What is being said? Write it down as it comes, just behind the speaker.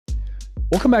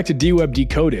Welcome back to DWeb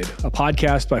Decoded, a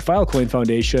podcast by Filecoin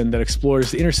Foundation that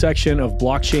explores the intersection of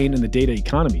blockchain and the data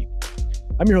economy.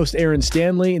 I'm your host, Aaron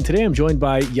Stanley, and today I'm joined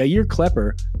by Yair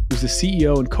Cleper, who's the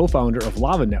CEO and co-founder of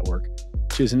Lava Network,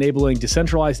 which is enabling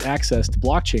decentralized access to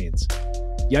blockchains.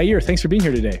 Yair, thanks for being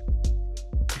here today.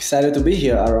 Excited to be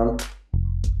here, Aaron.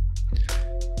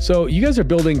 So you guys are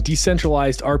building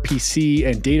decentralized RPC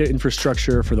and data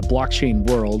infrastructure for the blockchain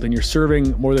world, and you're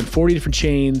serving more than 40 different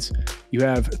chains. You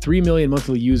have 3 million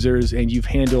monthly users, and you've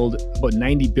handled about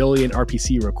 90 billion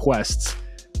RPC requests,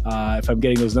 if I'm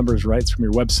getting those numbers right. It's from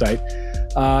your website.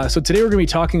 So today we're going to be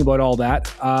talking about all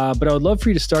that, but I would love for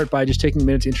you to start by just taking a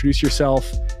minute to introduce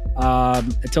yourself,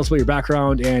 and tell us about your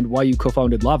background and why you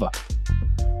co-founded Lava.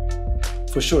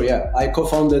 For sure, yeah. I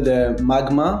co-founded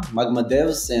Magma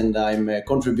Devs, and I'm a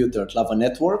contributor at Lava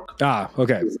Network.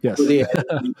 Okay, yes. The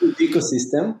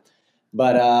ecosystem.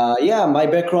 But yeah, my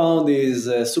background is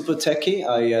super techie.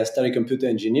 I study computer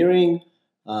engineering,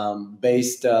 born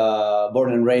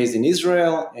and raised in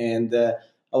Israel. And I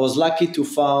was lucky to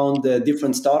found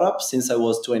different startups since I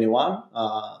was 21.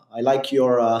 I like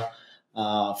your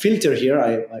filter here.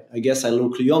 I guess I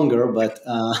look younger, but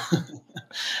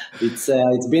it's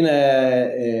been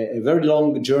a very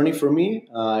long journey for me.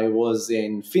 I was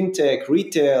in fintech,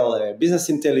 retail, business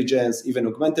intelligence, even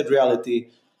augmented reality,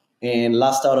 and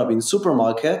last startup in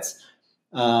supermarkets,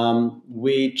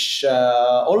 which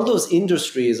all those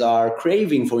industries are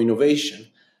craving for innovation.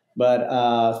 But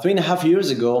 3.5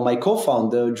 years ago, my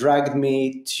co-founder dragged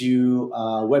me to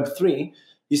Web3.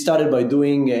 He started by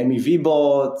doing MEV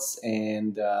bots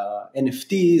and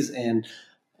NFTs and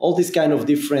all this kind of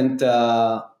different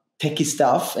techie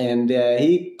stuff. And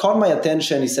he caught my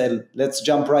attention. He said, let's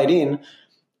jump right in.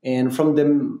 And from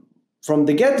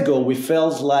the get-go, we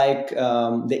felt like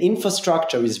the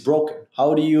infrastructure is broken.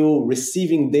 How do you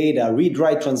receiving data,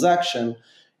 read-write transaction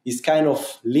is kind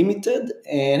of limited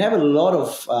and have a lot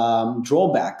of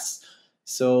drawbacks.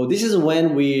 So this is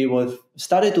when we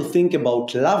started to think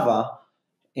about Lava.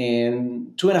 And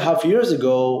 2.5 years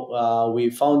ago, we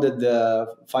founded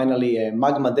finally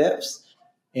Magma Devs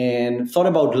and thought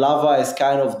about Lava as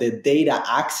kind of the data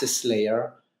access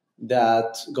layer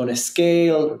that's going to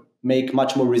scale, make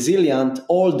much more resilient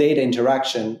all data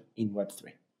interaction in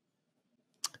Web3.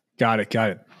 Got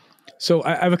it. So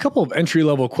I have a couple of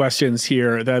entry-level questions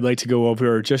here that I'd like to go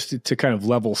over just to kind of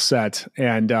level set.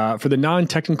 And for the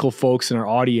non-technical folks in our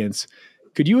audience,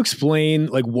 could you explain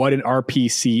like what an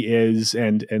RPC is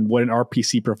and what an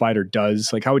RPC provider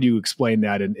does? Like, how would you explain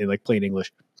that in like plain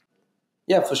English?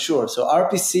 Yeah, for sure. So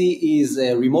RPC is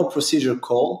a remote procedure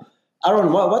call.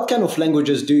 Aaron, what kind of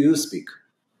languages do you speak?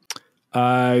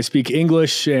 I speak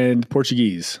English and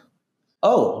Portuguese.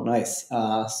 Oh, nice.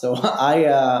 So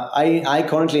I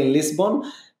currently in Lisbon.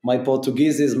 My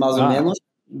Portuguese is mais ou menos.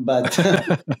 But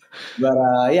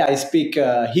yeah, I speak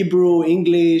Hebrew,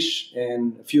 English,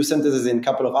 and a few sentences in a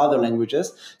couple of other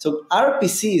languages. So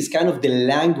RPC is kind of the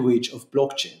language of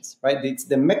blockchains, right? It's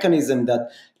the mechanism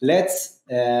that lets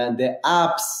the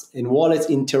apps and wallets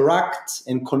interact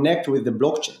and connect with the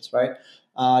blockchains, right?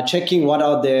 Checking what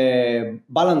are the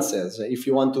balances, if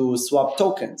you want to swap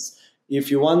tokens,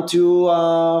 if you want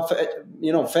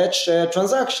to fetch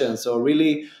transactions, or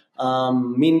really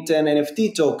mint an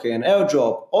NFT token,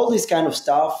 airdrop, all this kind of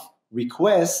stuff,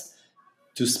 request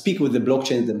to speak with the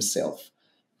blockchain themselves.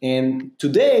 And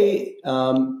today,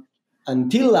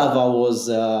 until Lava was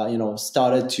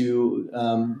started to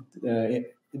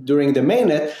during the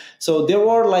mainnet, so there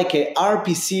were like a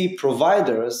RPC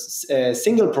providers,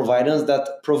 single providers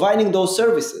that providing those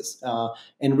services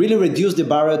and really reduce the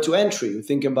barrier to entry. You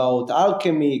think about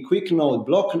Alchemy, QuickNote,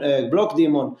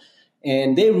 BlockDemon.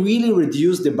 And they really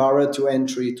reduced the barrier to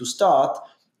entry to start,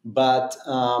 but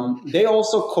they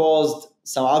also caused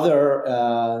some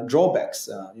other drawbacks.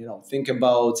 Think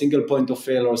about single point of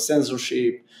failure,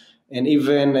 censorship, and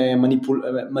even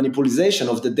manipulation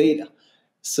of the data.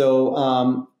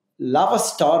 So Lava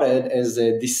started as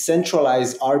a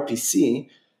decentralized RPC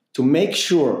to make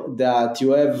sure that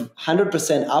you have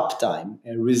 100% uptime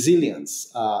and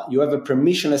resilience. You have a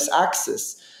permissionless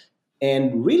access.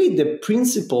 And really the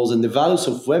principles and the values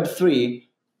of Web3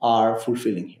 are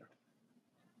fulfilling here.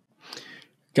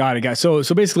 Got it. So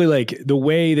basically like the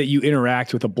way that you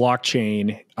interact with a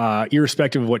blockchain,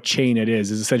 irrespective of what chain it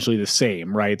is essentially the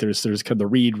same, right? There's kind of the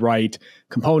read write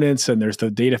components and there's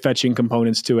the data fetching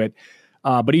components to it.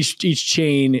 But each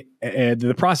chain,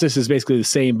 the process is basically the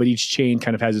same, but each chain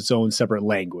kind of has its own separate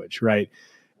language, right?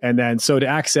 And then so to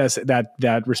access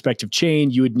that respective chain,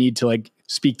 you would need to like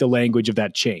speak the language of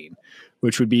that chain,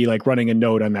 which would be like running a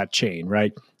node on that chain,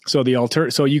 right? So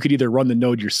so you could either run the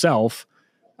node yourself,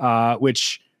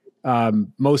 which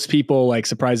most people, like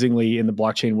surprisingly in the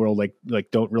blockchain world,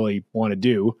 like don't really want to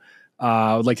do.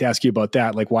 I would like to ask you about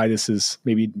that, like why this is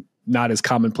maybe not as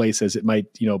commonplace as it might,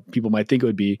 people might think it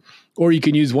would be. Or you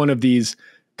can use one of these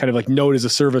kind of like node as a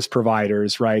service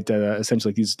providers, right?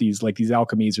 Essentially these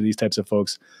alchemies or these types of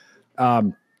folks.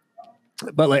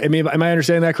 But like, I mean, am I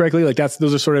understanding that correctly? Like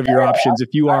those are sort of your options.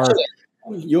 If you are,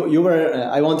 you were,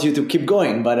 I want you to keep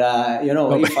going, but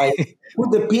if I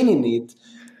put the pin in it,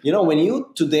 when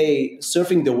you today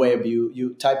surfing the web,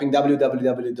 you typing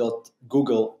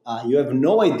www.google, you have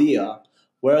no idea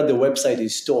where the website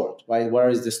is stored, right? Where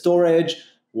is the storage?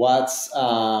 What's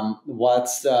the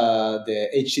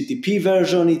HTTP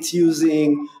version it's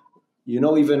using?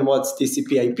 Even what's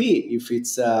TCP/IP, if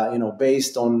it's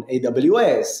based on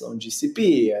AWS, on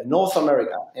GCP, North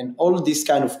America, and all these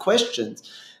kind of questions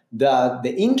that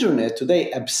the internet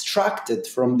today abstracted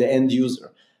from the end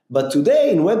user. But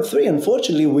today in Web3,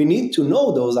 unfortunately, we need to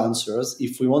know those answers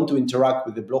if we want to interact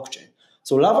with the blockchain.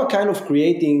 So Lava kind of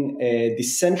creating a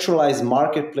decentralized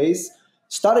marketplace,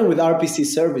 starting with RPC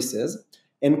services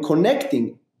and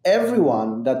connecting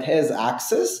everyone that has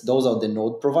access, those are the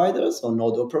node providers or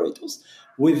node operators,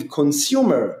 with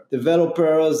consumer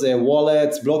developers,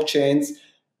 wallets, blockchains,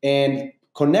 and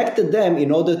connected them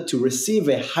in order to receive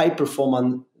a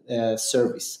high-performance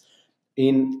service.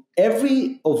 In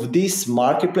every of these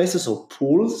marketplaces or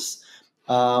pools,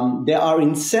 there are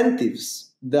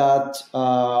incentives that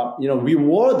are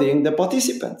rewarding the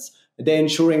participants. They're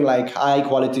ensuring like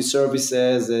high-quality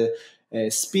services,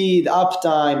 speed,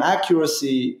 uptime,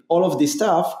 accuracy, all of this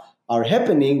stuff are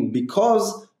happening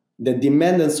because the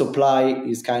demand and supply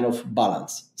is kind of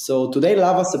balanced. So today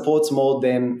Lava supports more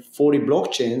than 40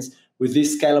 blockchains with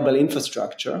this scalable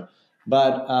infrastructure.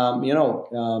 But,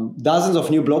 dozens of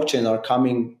new blockchains are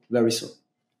coming very soon.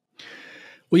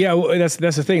 Well, yeah,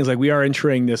 that's the thing is like we are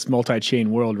entering this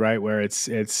multi-chain world, right? Where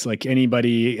it's like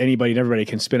anybody and everybody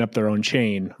can spin up their own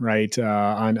chain, right?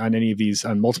 On any of these,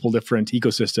 on multiple different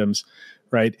ecosystems,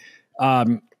 right?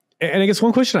 And I guess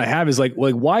one question I have is like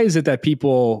why is it that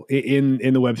people in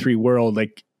the Web3 world,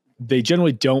 like they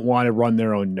generally don't want to run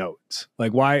their own nodes?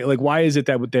 Like why is it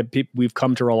that we've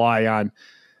come to rely on,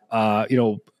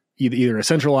 either a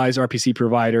centralized RPC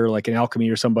provider like an Alchemy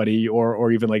or somebody,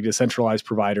 or even like a decentralized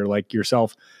provider like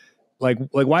yourself? Like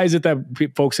why is it that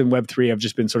folks in Web3 have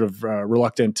just been sort of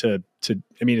reluctant to?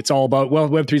 I mean, it's all about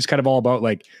Web3 is kind of all about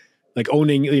like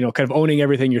owning, kind of owning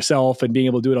everything yourself and being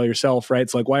able to do it all yourself, right?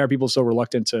 It's like why are people so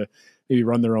reluctant to maybe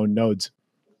run their own nodes?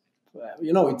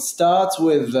 It starts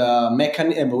with with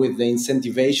the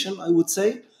incentivization, I would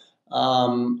say.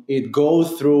 It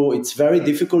goes through, it's very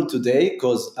difficult today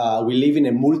because we live in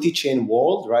a multi-chain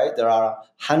world, right? There are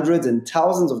hundreds and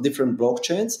thousands of different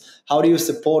blockchains. How do you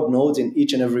support nodes in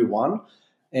each and every one?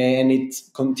 And it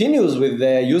continues with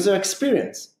the user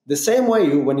experience. The same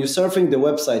way when you're surfing the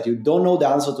website, you don't know the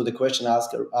answer to the question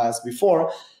asked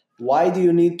before. Why do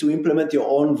you need to implement your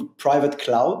own private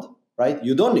cloud, right?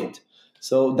 You don't need.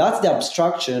 So that's the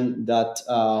abstraction that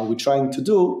we're trying to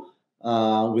do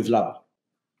with Lava.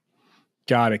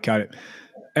 Got it.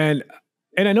 And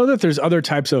I know that there's other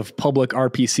types of public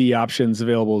RPC options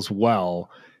available as well.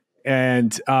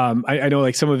 And I know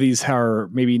like some of these are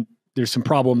maybe there's some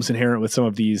problems inherent with some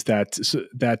of these that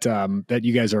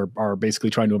you guys are basically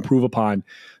trying to improve upon.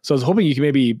 So I was hoping you can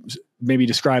maybe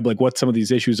describe like what some of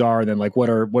these issues are, and then like what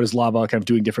is Lava kind of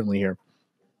doing differently here?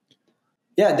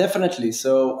 Yeah, definitely.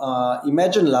 So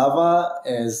imagine Lava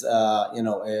as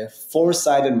a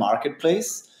four-sided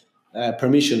marketplace.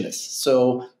 Permissionless.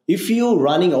 So if you're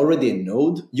running already a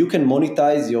node, you can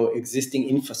monetize your existing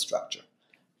infrastructure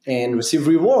and receive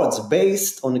rewards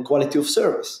based on the quality of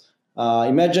service.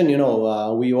 Imagine,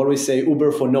 we always say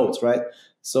Uber for nodes, right?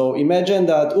 So imagine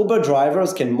that Uber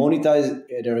drivers can monetize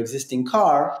their existing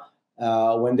car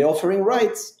when they're offering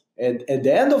rides. At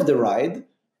the end of the ride,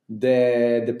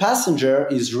 the passenger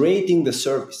is rating the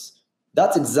service.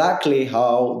 That's exactly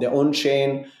how the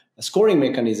on-chain scoring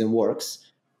mechanism works.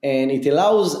 And it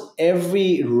allows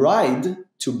every ride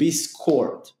to be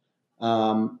scored.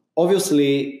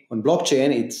 Obviously, on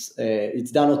blockchain,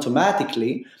 it's done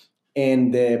automatically,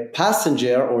 and the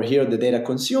passenger, or here the data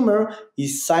consumer,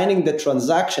 is signing the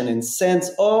transaction and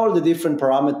sends all the different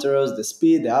parameters, the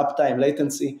speed, the uptime,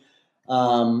 latency,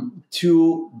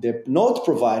 to the node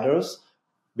providers,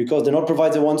 because the node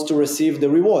provider wants to receive the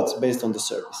rewards based on the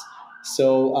service.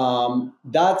 So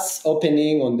that's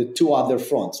opening on the two other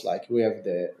fronts. Like we have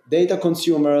the data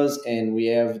consumers and we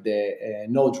have the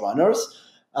node runners.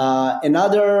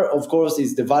 Another, of course,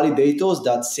 is the validators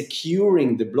that's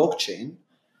securing the blockchain.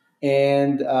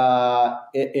 And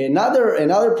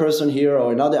another person here,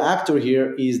 or another actor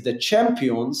here, is the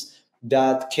champions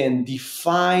that can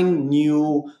define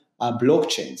new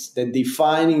blockchains, that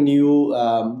defining new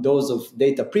those of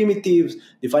data primitives,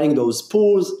 defining those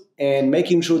pools, and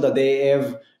making sure that they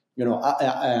have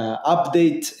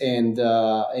update and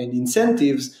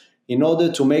incentives in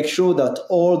order to make sure that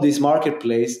all this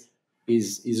marketplace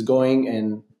is going,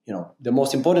 and the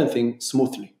most important thing,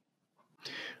 smoothly.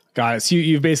 Got it. So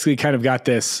you've basically kind of got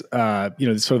this,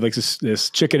 sort of like this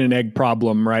chicken and egg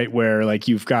problem, right? Where like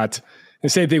you've got the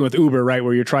same thing with Uber, right?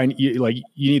 Where you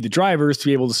need the drivers to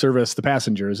be able to service the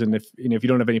passengers, and if you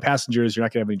don't have any passengers, you're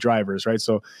not going to have any drivers, right?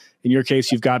 So in your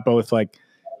case, you've got both like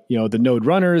the node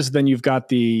runners, then you've got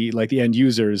the end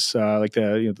users, like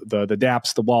the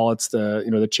dApps, the wallets,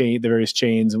 the chain, the various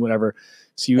chains and whatever.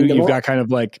 So you've got kind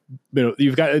of like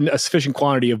you've got a sufficient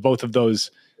quantity of both of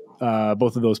those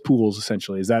pools,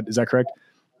 essentially. Is that correct?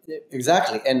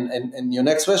 Exactly. And your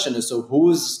next question is, so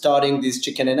who's starting this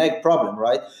chicken and egg problem,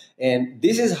 right? And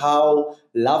this is how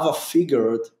Lava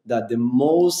figured that the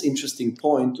most interesting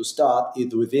point to start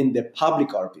is within the public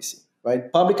RPC,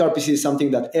 right? Public RPC is something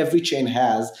that every chain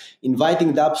has,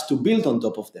 inviting dApps to build on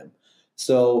top of them.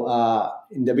 So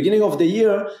in the beginning of the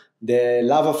year, the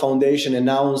Lava Foundation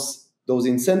announced those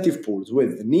incentive pools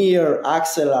with Near,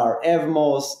 Axelar,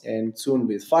 Evmos, and soon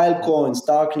with Filecoin,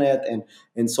 Starknet,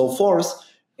 and so forth.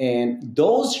 And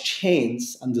those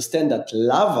chains understand that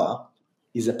Lava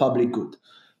is a public good.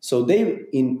 So they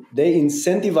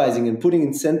incentivizing and putting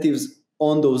incentives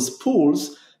on those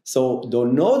pools so the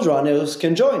node runners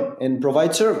can join and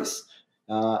provide service.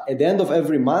 At the end of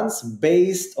every month,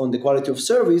 based on the quality of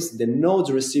service, the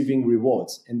nodes receiving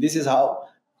rewards. And this is how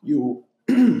you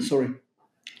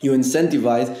you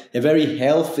incentivize a very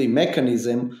healthy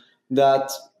mechanism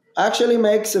that actually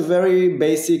makes a very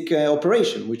basic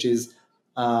operation, which is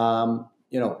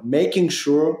making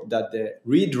sure that the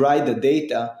read-write the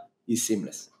data is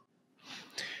seamless.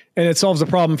 And it solves the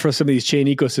problem for some of these chain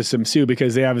ecosystems too,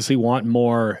 because they obviously want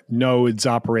more nodes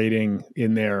operating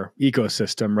in their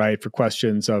ecosystem, right? For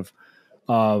questions of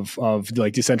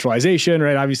like decentralization,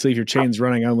 right? Obviously, if your chain's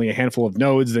running only a handful of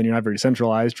nodes, then you're not very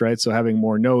centralized, right? So having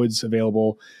more nodes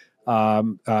available,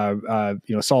 solves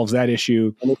that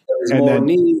issue. And if there's more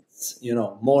needs,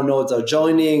 more nodes are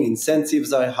joining,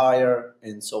 incentives are higher,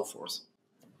 and so forth.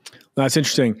 That's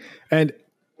interesting. And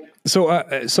so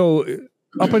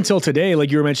up until today, like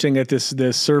you were mentioning, that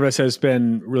this service has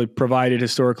been really provided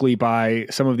historically by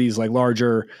some of these like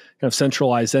larger kind of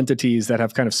centralized entities that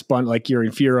have kind of spun, like your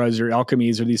Infiras or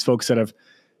Alchemies, or these folks that have,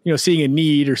 seeing a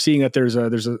need or seeing that there's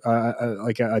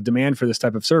a demand for this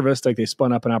type of service, like they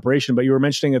spun up an operation. But you were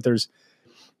mentioning that there's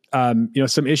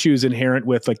some issues inherent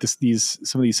with like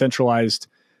some of these centralized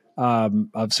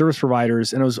service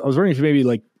providers, and I was wondering if you maybe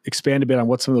like expand a bit on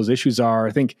what some of those issues are.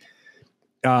 I think.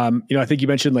 I think you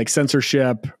mentioned like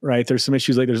censorship, right? There's some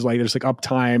issues there's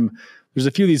uptime. There's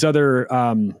a few of these other,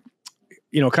 kind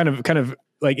of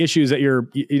like issues that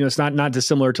it's not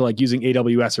dissimilar to like using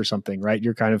AWS or something, right?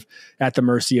 You're kind of at the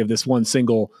mercy of this one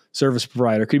single service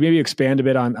provider. Could you maybe expand a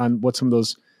bit on what some of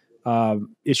those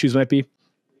issues might be?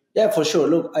 Yeah, for sure.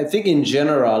 Look, I think in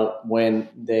general, when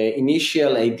the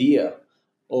initial idea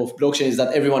of blockchain is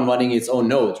that everyone running its own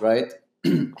node, right?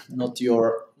 Not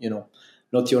your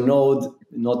node,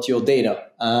 not your data.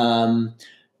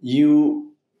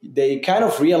 They kind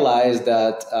of realize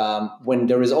that when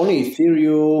there is only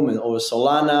Ethereum or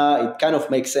Solana, it kind of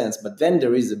makes sense. But then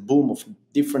there is a boom of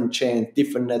different chains,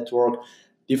 different network,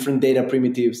 different data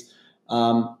primitives.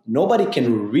 Nobody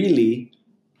can really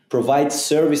provide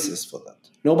services for that.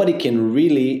 Nobody can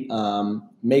really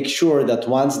make sure that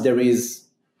once there is,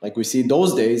 like we see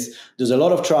those days, there's a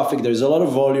lot of traffic, there's a lot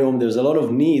of volume, there's a lot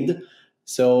of need.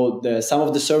 So some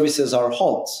of the services are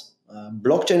halts.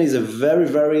 Blockchain is a very,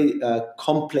 very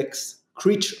complex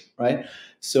creature, right?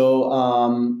 So,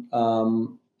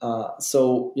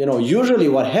 usually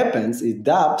what happens is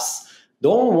dApps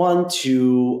don't want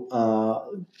to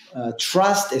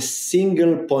trust a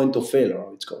single point of failure,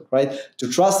 it's called, right? To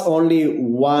trust only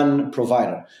one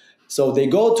provider. So they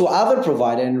go to other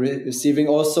provider and receiving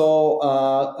also,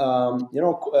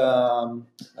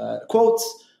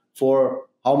 quotes for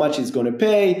how much it's going to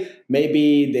pay.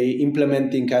 Maybe they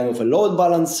implementing kind of a load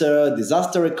balancer,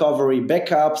 disaster recovery,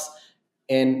 backups,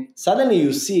 and suddenly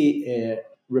you see a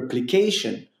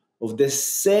replication of the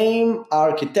same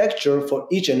architecture for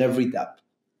each and every dApp.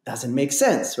 Doesn't make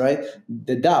sense, right?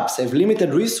 The dApps have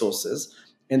limited resources,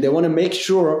 and they want to make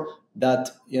sure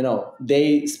that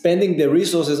they spending the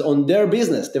resources on their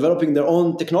business, developing their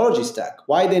own technology stack.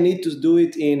 Why they need to do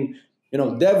it in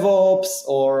DevOps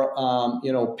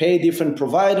or pay different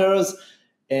providers.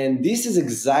 And this is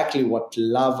exactly what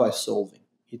Lava is solving.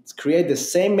 It creates the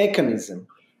same mechanism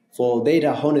for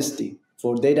data honesty,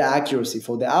 for data accuracy,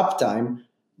 for the uptime,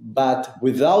 but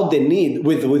without the need,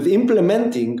 with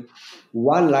implementing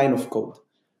one line of code.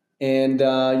 And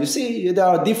you see, there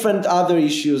are different other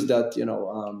issues that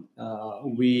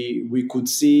we could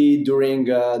see during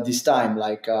this time,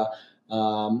 like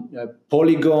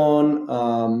Polygon,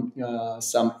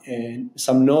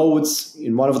 some nodes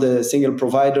in one of the single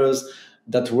providers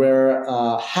that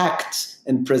were hacked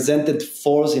and presented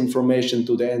false information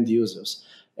to the end users.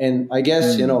 And I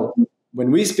guess when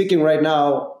we're speaking right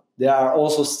now, there are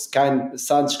also such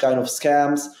kind of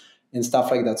scams and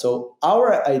stuff like that. So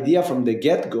our idea from the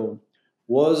get-go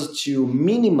was to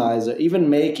minimize or even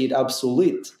make it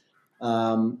obsolete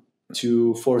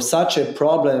for such a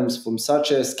problems, from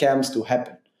such a scams to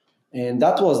happen. And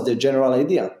that was the general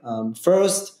idea.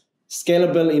 First,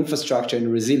 scalable infrastructure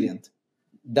and resilient.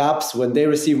 dApps, when they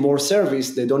receive more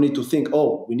service, they don't need to think,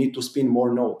 oh, we need to spin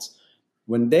more nodes.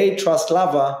 When they trust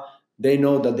Lava, they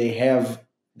know that they have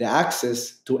the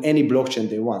access to any blockchain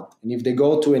they want. And if they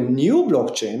go to a new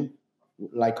blockchain,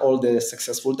 like all the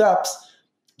successful dApps,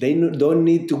 they don't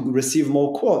need to receive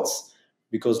more quotes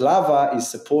because Lava is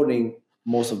supporting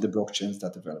most of the blockchains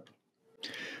that are available.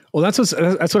 Well, that's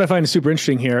what I find super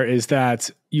interesting here is that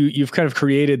you've kind of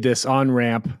created this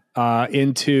on-ramp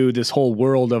into this whole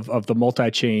world of the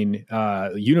multi-chain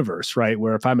universe, right?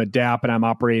 Where if I'm a dApp and I'm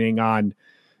operating on,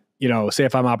 say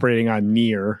if I'm operating on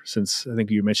Near, since I think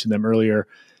you mentioned them earlier,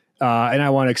 and I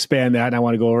want to expand that and I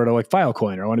want to go over to like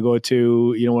Filecoin, or I want to go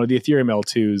to, one of the Ethereum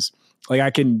L2s, like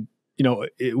I can,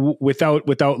 without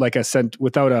like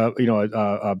without a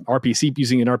RPC,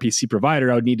 using an RPC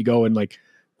provider, I would need to go and like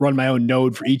run my own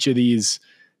node for each of these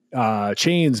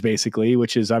chains, basically,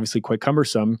 which is obviously quite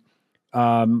cumbersome.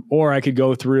 Or I could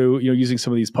go through, using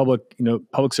some of these public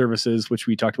services, which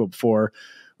we talked about before,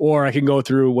 or I can go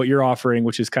through what you're offering,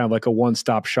 which is kind of like a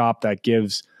one-stop shop that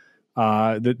gives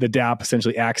the dApp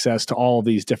essentially access to all of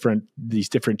these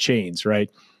different chains, right?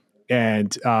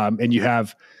 And you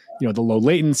have, the low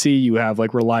latency, you have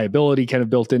like reliability kind of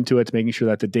built into it, to making sure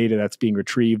that the data that's being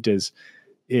retrieved is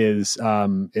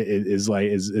valid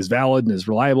and is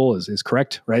reliable, is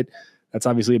correct, right? That's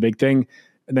obviously a big thing.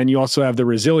 And then you also have the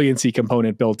resiliency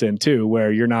component built in too,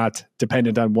 where you're not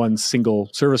dependent on one single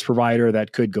service provider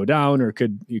that could go down or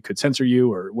could censor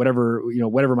you or whatever,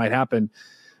 whatever might happen.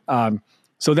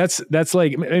 So that's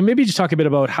like, maybe just talk a bit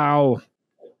about how.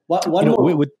 One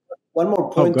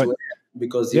more point to add,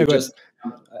 because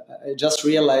I just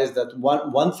realized that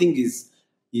one thing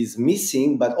is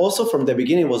missing, but also from the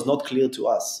beginning was not clear to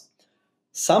us.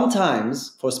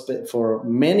 Sometimes for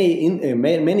many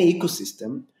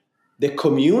ecosystem, the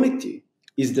community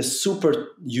is the super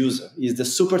user, is the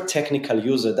super technical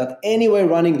user that anyway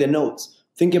running the nodes.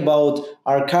 Think about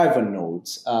archival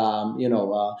nodes,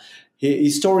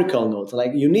 historical nodes.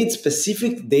 Like you need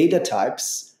specific data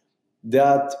types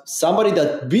that somebody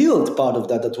that built part of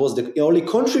that was the early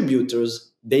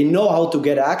contributors, they know how to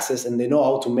get access and they know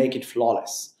how to make it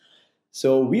flawless.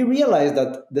 So we realized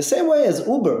that the same way as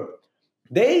Uber,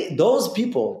 those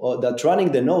people that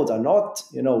running the nodes are not,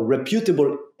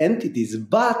 reputable entities,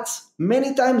 but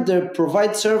many times they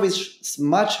provide service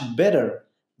much better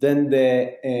than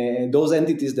those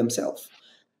entities themselves.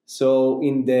 So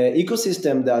in the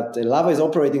ecosystem that Lava is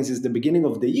operating since the beginning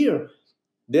of the year,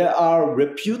 there are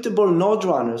reputable node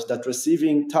runners that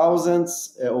receiving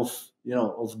thousands of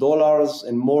dollars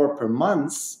and more per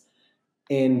month,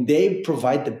 and they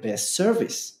provide the best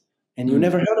service. And you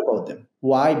never heard about them.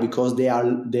 Why? Because they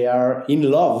are in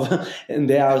love and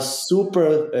they are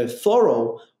super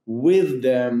thorough with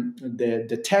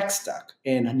the tech stack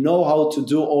and know how to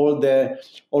do all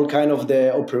kind of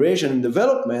the operation and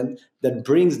development that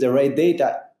brings the right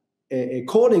data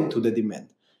according to the demand.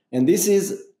 And this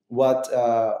is what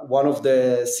one of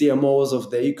the CMOs of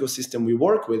the ecosystem we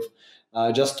work with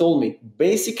just told me.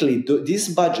 Basically, this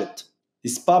budget,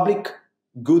 this public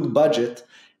good budget,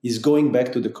 is going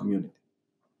back to the community.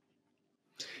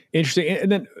 Interesting.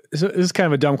 And then, so this is kind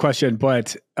of a dumb question,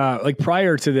 but like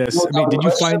prior to this, did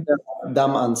you find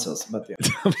dumb answers? But yeah.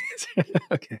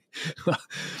 Okay.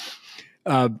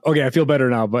 Okay, I feel better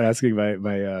now by asking my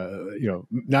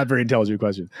not very intelligent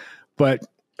question. But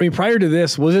prior to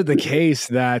this, was it the case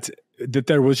that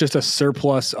there was just a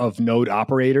surplus of node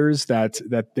operators that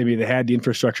maybe they had the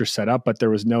infrastructure set up, but there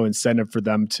was no incentive for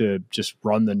them to just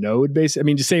run the node base? I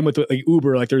mean, the same with like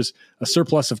Uber, like there's a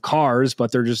surplus of cars,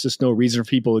 but there's just no reason for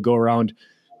people to go around,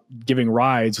 giving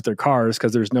rides with their cars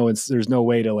because there's no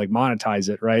way to like monetize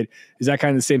it, right? Is that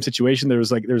kind of the same situation?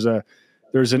 There's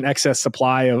an excess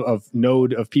supply of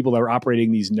people that are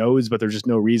operating these nodes, but there's just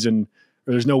no reason,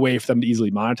 or there's no way for them to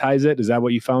easily monetize it. Is that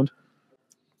what you found?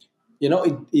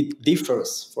 It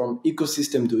differs from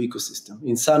ecosystem to ecosystem.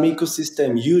 In some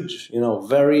ecosystem, huge,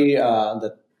 very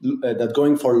that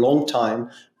going for a long time,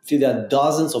 see there are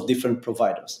dozens of different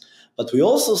providers. But we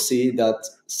also see that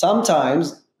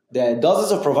sometimes the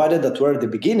dozens of providers that were at the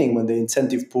beginning when the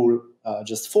incentive pool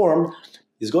just formed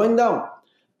is going down.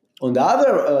 On the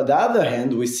other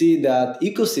hand, we see that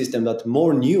ecosystem that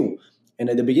more new, and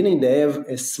at the beginning they have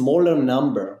a smaller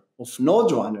number of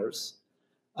node runners.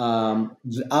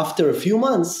 After a few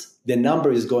months, the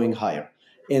number is going higher.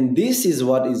 And this is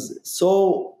what is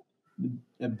so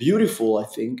beautiful, I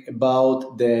think,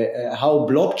 about how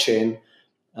blockchain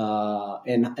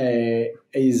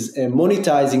is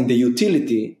monetizing the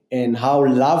utility and how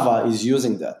Lava is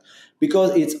using that.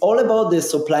 Because it's all about the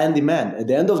supply and demand. At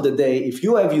the end of the day, if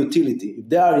you have utility, if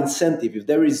there are incentives, if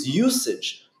there is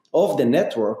usage of the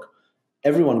network,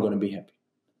 everyone's going to be happy.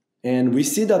 And we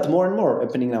see that more and more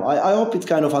happening now. I hope it's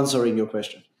kind of answering your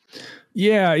question.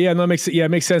 Yeah, no, it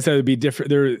makes sense that it would be different.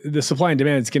 The supply and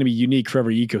demand is going to be unique for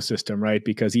every ecosystem, right?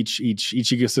 Because each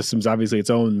ecosystem is obviously its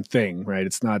own thing, right?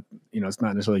 It's not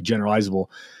necessarily generalizable.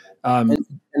 And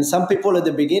some people at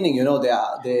the beginning,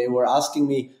 they were asking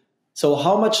me, so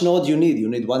how much node you need? You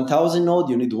need 1,000 node?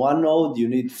 You need one node? You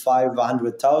need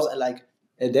 500,000? Like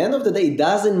at the end of the day, it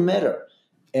doesn't matter.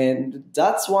 And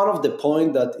that's one of the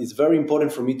points that is very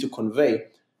important for me to convey.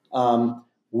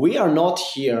 We are not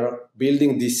here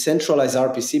building decentralized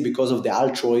RPC because of the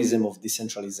altruism of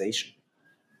decentralization.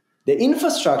 The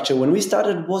infrastructure, when we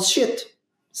started, was shit.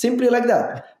 Simply like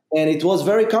that. And it was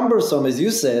very cumbersome, as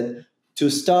you said, to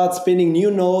start spinning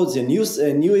new nodes and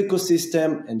a new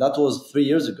ecosystem. And that was 3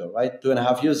 years ago, right?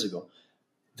 2.5 years ago.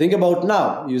 Think about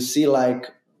now. You see like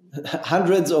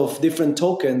hundreds of different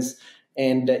tokens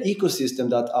and the ecosystem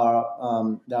that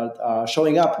are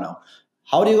showing up now.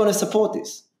 How are you going to support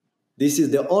this? This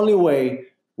is the only way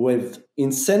with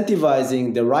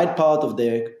incentivizing the right part of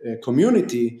the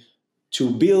community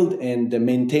to build and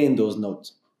maintain those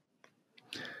nodes.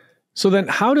 So then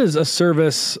how does a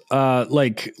service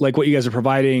like what you guys are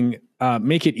providing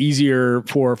make it easier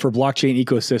for blockchain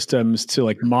ecosystems to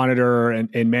like monitor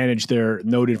and manage their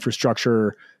node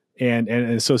infrastructure and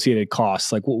associated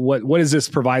costs? Like what does this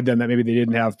provide them that maybe they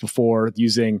didn't have before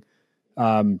using,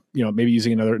 maybe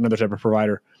using another type of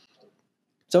provider?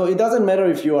 So it doesn't matter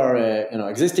if you are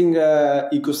existing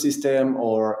ecosystem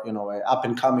or an up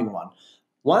and coming one.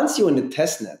 Once you're in the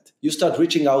testnet, you start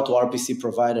reaching out to RPC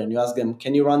provider and you ask them,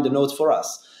 can you run the nodes for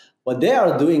us? What they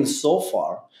are doing so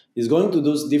far is going to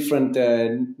those different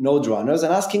node runners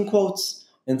and asking quotes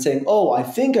and saying, oh, I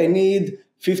think I need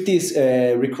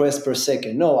 50 requests per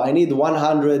second. No, I need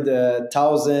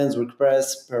 100,000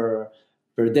 requests per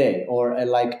day, or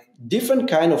like different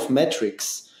kind of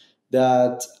metrics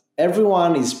that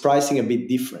everyone is pricing a bit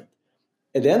different.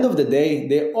 At the end of the day,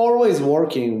 they're always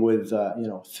working with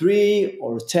 3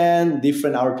 or 10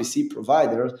 different RPC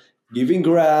providers, giving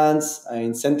grants,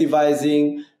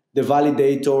 incentivizing the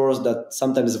validators that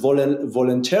sometimes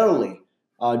voluntarily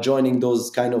are joining those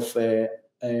kind of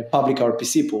public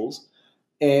RPC pools.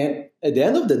 And at the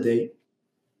end of the day,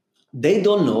 they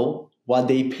don't know what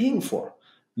they're paying for.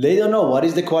 They don't know what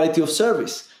is the quality of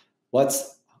service,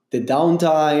 what's the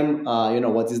downtime,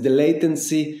 what is the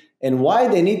latency, and why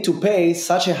they need to pay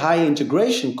such a high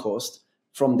integration cost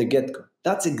from the get-go.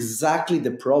 That's exactly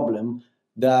the problem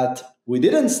that we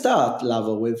didn't start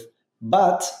Lava with,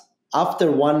 but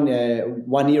after one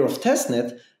year of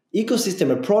testnet,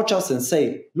 ecosystem approach us and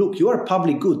say, look, you are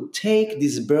public good, take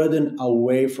this burden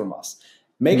away from us.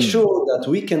 Make sure that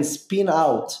we can spin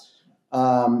off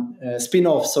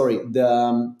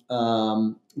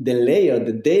the layer,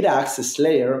 the data access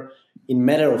layer, in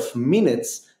matter of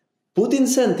minutes, put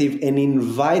incentive and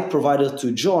invite providers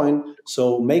to join.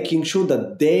 So making sure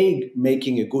that they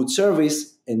making a good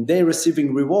service and they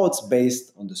receiving rewards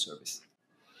based on the service.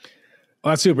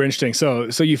 Well, that's super interesting. So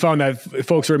you found that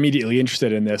folks were immediately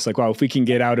interested in this. Like, wow, if we can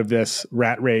get out of this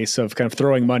rat race of kind of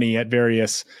throwing money at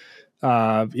various,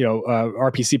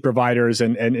 RPC providers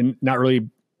and not really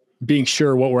being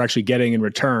sure what we're actually getting in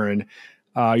return,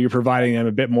 you're providing them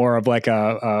a bit more of like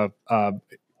a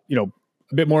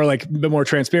bit more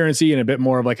transparency and a bit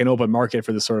more of like an open market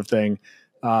for this sort of thing.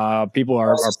 People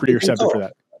are pretty receptive for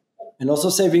that. And also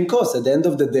saving costs. At the end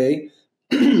of the day,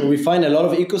 we find a lot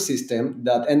of ecosystem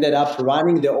that ended up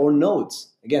running their own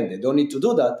nodes. Again, they don't need to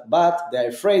do that, but they're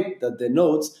afraid that the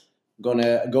nodes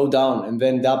gonna go down and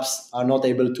then dApps are not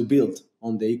able to build.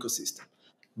 on the ecosystem.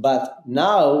 But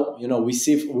now,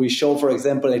 we show, for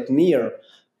example, at Near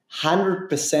 100%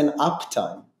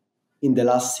 uptime in the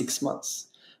last 6 months.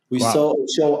 We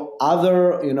show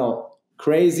other,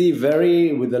 crazy,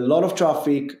 with a lot of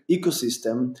traffic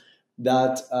ecosystem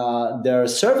that their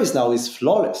service now is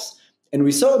flawless. And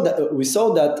we saw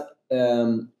that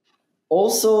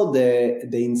also the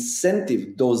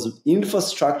incentive, those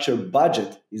infrastructure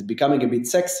budget is becoming a bit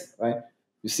sexy, right?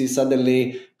 You see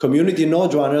suddenly community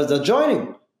node runners are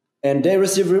joining and they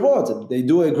receive rewards. They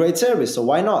do a great service, so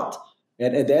why not?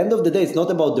 And at the end of the day, it's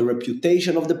not about the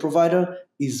reputation of the provider,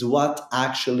 is what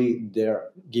actually they're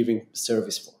giving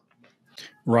service for.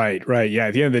 Right. Yeah.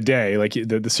 At the end of the day, like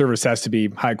the service has to be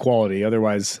high quality.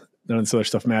 Otherwise, none of this other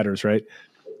stuff matters, right?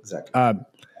 Exactly.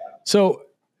 So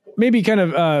maybe kind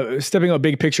of stepping out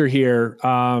big picture here.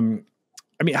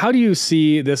 How do you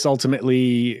see this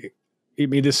ultimately?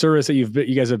 This service that you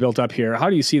guys have built up here, how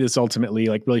do you see this ultimately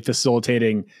like really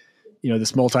facilitating,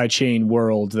 this multi-chain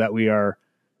world that we are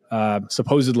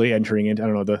supposedly entering into? I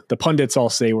don't know, the pundits all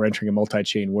say we're entering a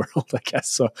multi-chain world, I guess.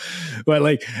 So, but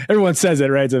like everyone says it,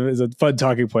 right? It's a fun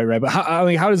talking point, right? But how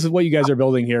does what you guys are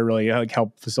building here really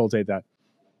help facilitate that?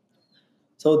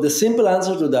 So the simple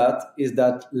answer to that is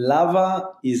that Lava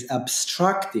is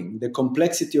abstracting the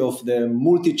complexity of the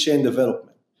multi-chain development.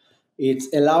 It's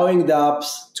allowing the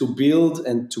apps to build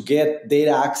and to get data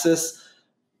access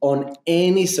on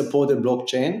any supported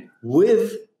blockchain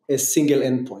with a single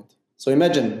endpoint. So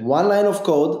imagine one line of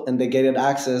code and they get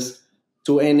access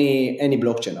to any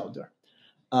blockchain out there.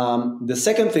 The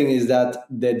second thing is that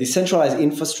the decentralized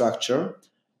infrastructure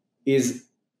is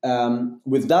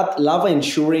with that Lava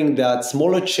ensuring that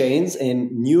smaller chains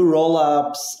and new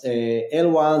rollups,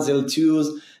 L1s,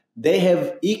 L2s, they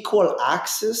have equal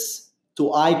access to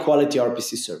high quality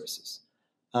RPC services.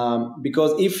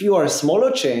 Because if you are a smaller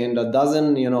chain that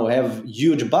doesn't have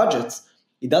huge budgets,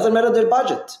 it doesn't matter their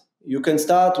budget. You can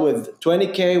start with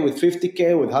 20K, with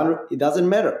 50K, with 100, it doesn't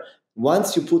matter.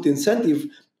 Once you put incentive,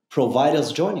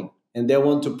 providers joining and they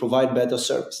want to provide better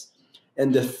service.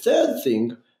 And the third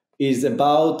thing is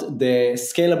about the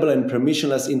scalable and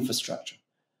permissionless infrastructure.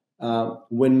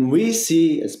 When we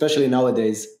see, especially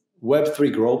nowadays,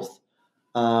 Web3 growth,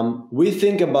 we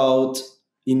think about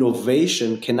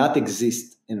innovation cannot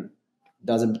exist and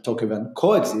doesn't talk about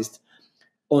coexist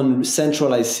on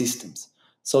centralized systems.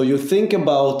 So you think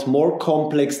about more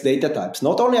complex data types,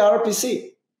 not only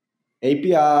RPC,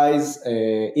 APIs,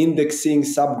 indexing,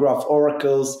 subgraph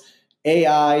oracles,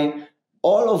 AI,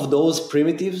 all of those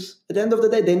primitives, at the end of the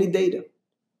day, they need data.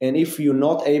 And if you're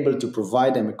not able to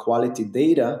provide them a quality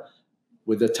data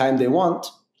with the time they want,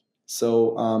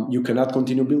 so you cannot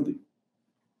continue building.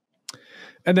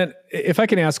 And then if I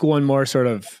can ask one more sort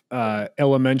of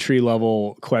elementary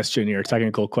level question here,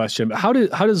 technical question, but how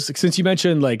does, since you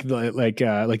mentioned like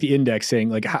the indexing,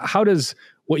 like how does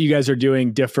what you guys are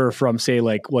doing differ from say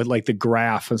like the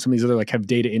graph and some of these other like have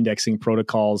data indexing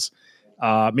protocols,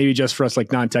 maybe just for us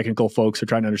like non-technical folks who are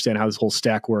trying to understand how this whole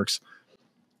stack works?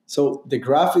 So the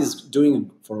graph is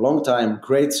doing for a long time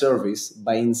great service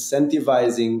by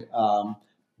incentivizing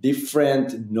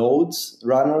different nodes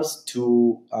runners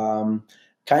to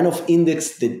kind of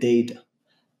index the data.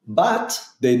 But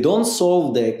they don't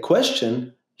solve the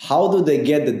question, how do they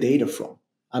get the data from?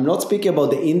 I'm not speaking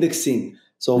about the indexing.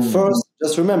 So first,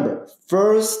 just remember,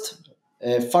 first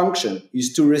function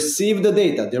is to receive the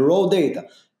data, the raw data,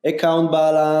 account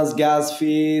balance, gas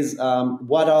fees,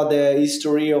 what are the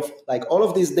history of, like all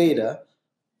of this data,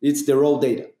 it's the raw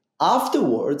data.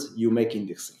 Afterwards, you make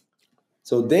indexing.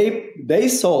 So they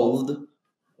solved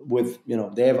with,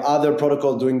 they have other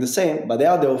protocols doing the same, but they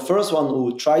are the first one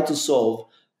who try to solve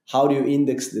how do you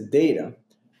index the data.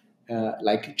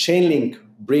 Like Chainlink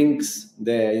brings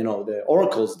the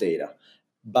Oracle's data.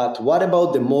 But what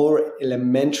about the more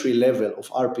elementary level of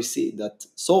RPC that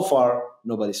so far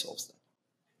nobody solves that?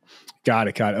 Got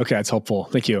it. Okay, that's helpful.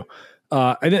 Thank you.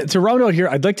 And then to round out here,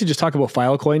 I'd like to just talk about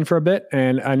Filecoin for a bit.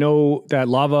 And I know that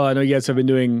Lava, I know you guys have been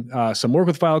doing some work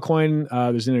with Filecoin.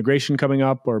 There's an integration coming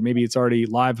up, or maybe it's already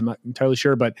live. I'm not entirely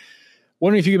sure, but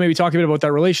wondering if you could maybe talk a bit about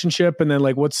that relationship, and then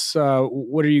like what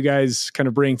are you guys kind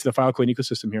of bringing to the Filecoin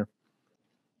ecosystem here?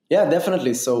 Yeah,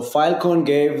 definitely. So Filecoin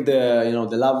gave the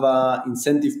Lava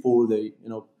incentive pool, the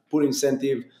pool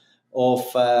incentive of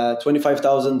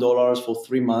 $25,000 for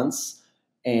 3 months.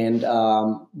 And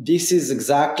this is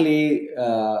exactly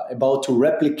about to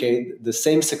replicate the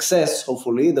same success,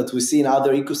 hopefully, that we see in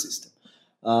other ecosystems.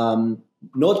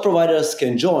 Node providers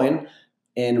can join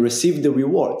and receive the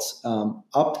rewards.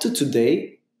 Up to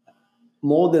today,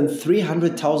 more than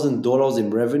 $300,000 in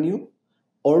revenue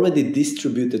already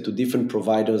distributed to different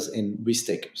providers and risk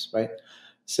takers, right?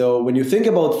 So when you think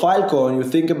about Filecoin, you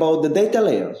think about the data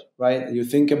layers, right? You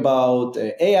think about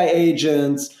AI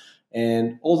agents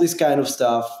and all this kind of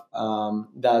stuff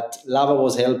that Lava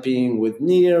was helping with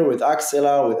Near, with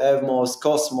Axelar, with Evmos,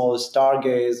 Cosmos,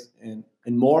 Stargaze,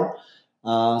 and more.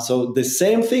 So the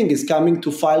same thing is coming to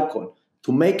Filecoin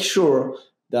to make sure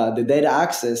that the data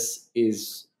access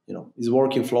is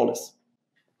working flawless.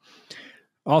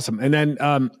 Awesome. And then,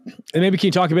 and maybe can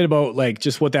you talk a bit about like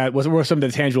just what were some of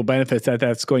the tangible benefits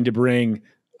that's going to bring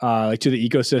to the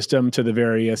ecosystem, to the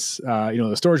various,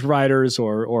 the storage providers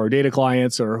or data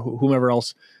clients or whomever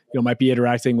else, might be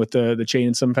interacting with the chain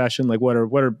in some fashion? Like what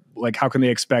are like, how can they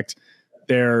expect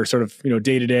their sort of,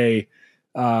 day-to-day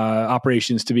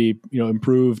operations to be,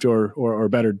 improved or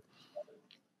bettered?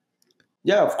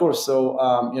 Yeah, of course. So,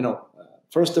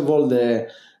 first of all, the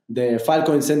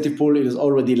Filecoin incentive pool is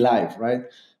already live, right?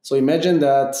 So imagine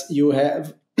that you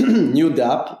have new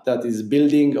DApp that is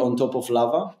building on top of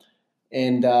Lava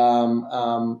and, building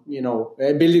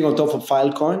on top of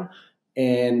Filecoin,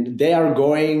 and they are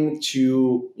going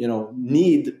to,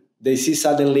 they see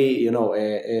suddenly,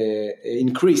 a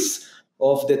increase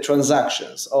of the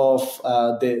transactions, of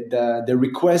the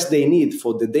requests they need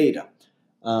for the data.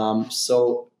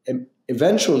 So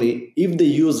eventually, if they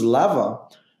use Lava,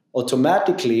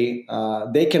 automatically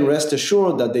they can rest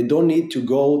assured that they don't need to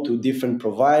go to different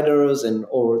providers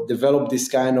or develop this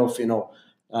kind of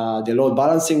the load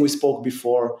balancing we spoke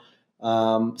before.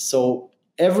 So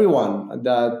everyone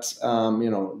that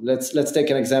let's take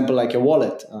an example like a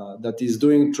wallet that is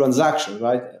doing transactions,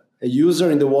 right? A user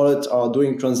in the wallet are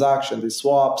doing transactions, they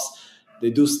swaps, they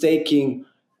do staking,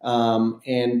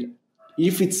 and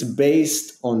if it's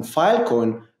based on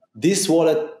Filecoin, this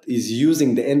wallet is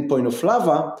using the endpoint of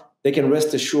Lava, they can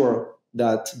rest assured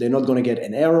that they're not going to get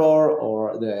an error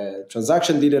or the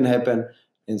transaction didn't happen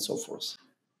and so forth.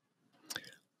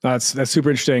 That's super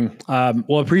interesting.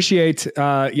 Well, appreciate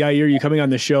Yair, you coming on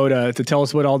the show to tell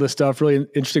us about all this stuff. Really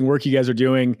interesting work you guys are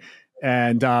doing,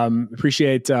 and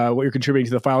appreciate what you're contributing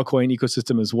to the Filecoin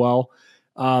ecosystem as well.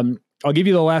 I'll give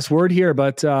you the last word here,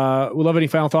 but we'll love any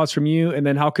final thoughts from you, and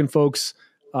then how can folks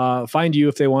find you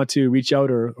if they want to reach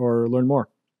out or learn more?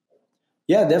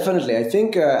 Yeah, definitely. I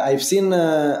think I've seen,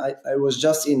 I was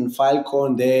just in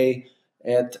Filecoin Day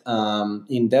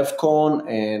in DevCon,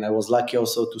 and I was lucky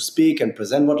also to speak and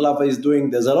present what Lava is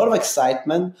doing. There's a lot of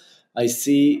excitement I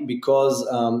see because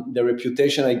the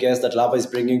reputation, I guess, that Lava is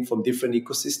bringing from different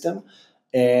ecosystem.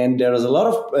 And there is a lot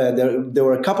of, there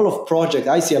were a couple of projects.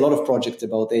 I see a lot of projects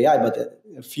about AI, but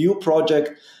a few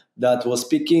projects that was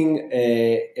speaking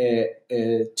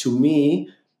to me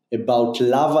about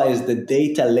Lava as the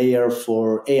data layer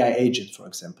for AI agent, for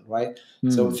example, right?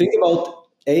 Mm. So think about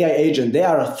AI agent, they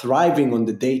are thriving on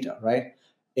the data, right?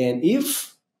 And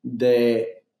if the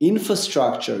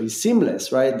infrastructure is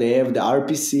seamless, right? They have the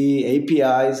RPC,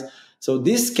 APIs. So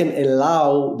this can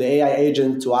allow the AI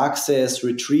agent to access,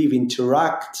 retrieve,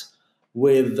 interact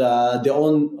with the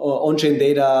on-chain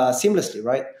data seamlessly,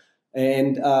 right?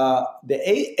 And the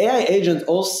AI agent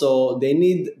also, they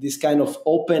need this kind of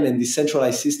open and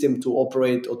decentralized system to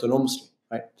operate autonomously,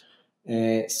 right?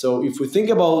 So if we think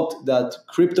about that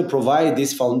crypto provide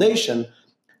this foundation,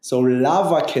 so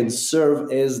Lava can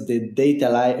serve as the data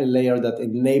layer that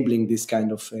enabling this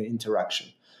kind of interaction.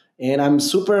 And I'm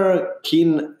super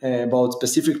keen about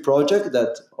specific project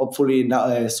that hopefully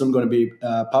now, soon going to be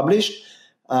published.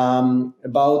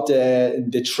 About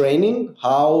the training,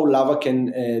 how Lava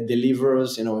can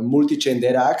delivers, a multi-chain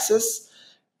data access,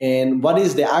 and what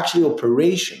is the actual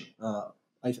operation.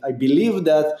 I believe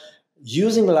that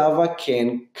using Lava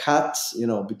can cut,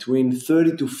 between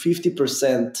 30 to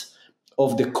 50%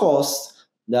 of the cost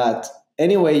that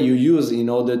anyway you use in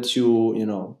order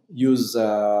to, use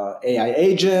AI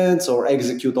agents or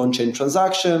execute on-chain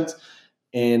transactions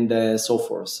and so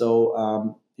forth.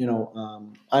 So,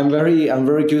 I'm very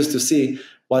curious to see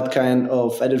what kind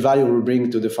of added value we bring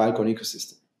to the Filecoin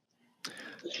ecosystem.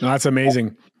 No, that's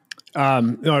amazing.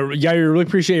 Yair, really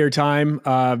appreciate your time.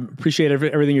 Appreciate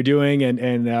everything you're doing,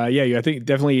 and I think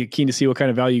definitely keen to see what kind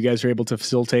of value you guys are able to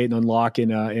facilitate and unlock in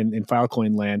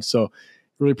Filecoin land. So,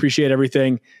 really appreciate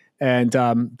everything, and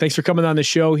thanks for coming on the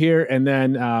show here. And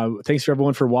then thanks for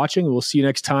everyone for watching. We'll see you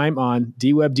next time on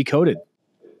DWeb Decoded.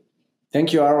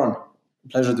 Thank you, Aaron.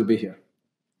 Pleasure to be here.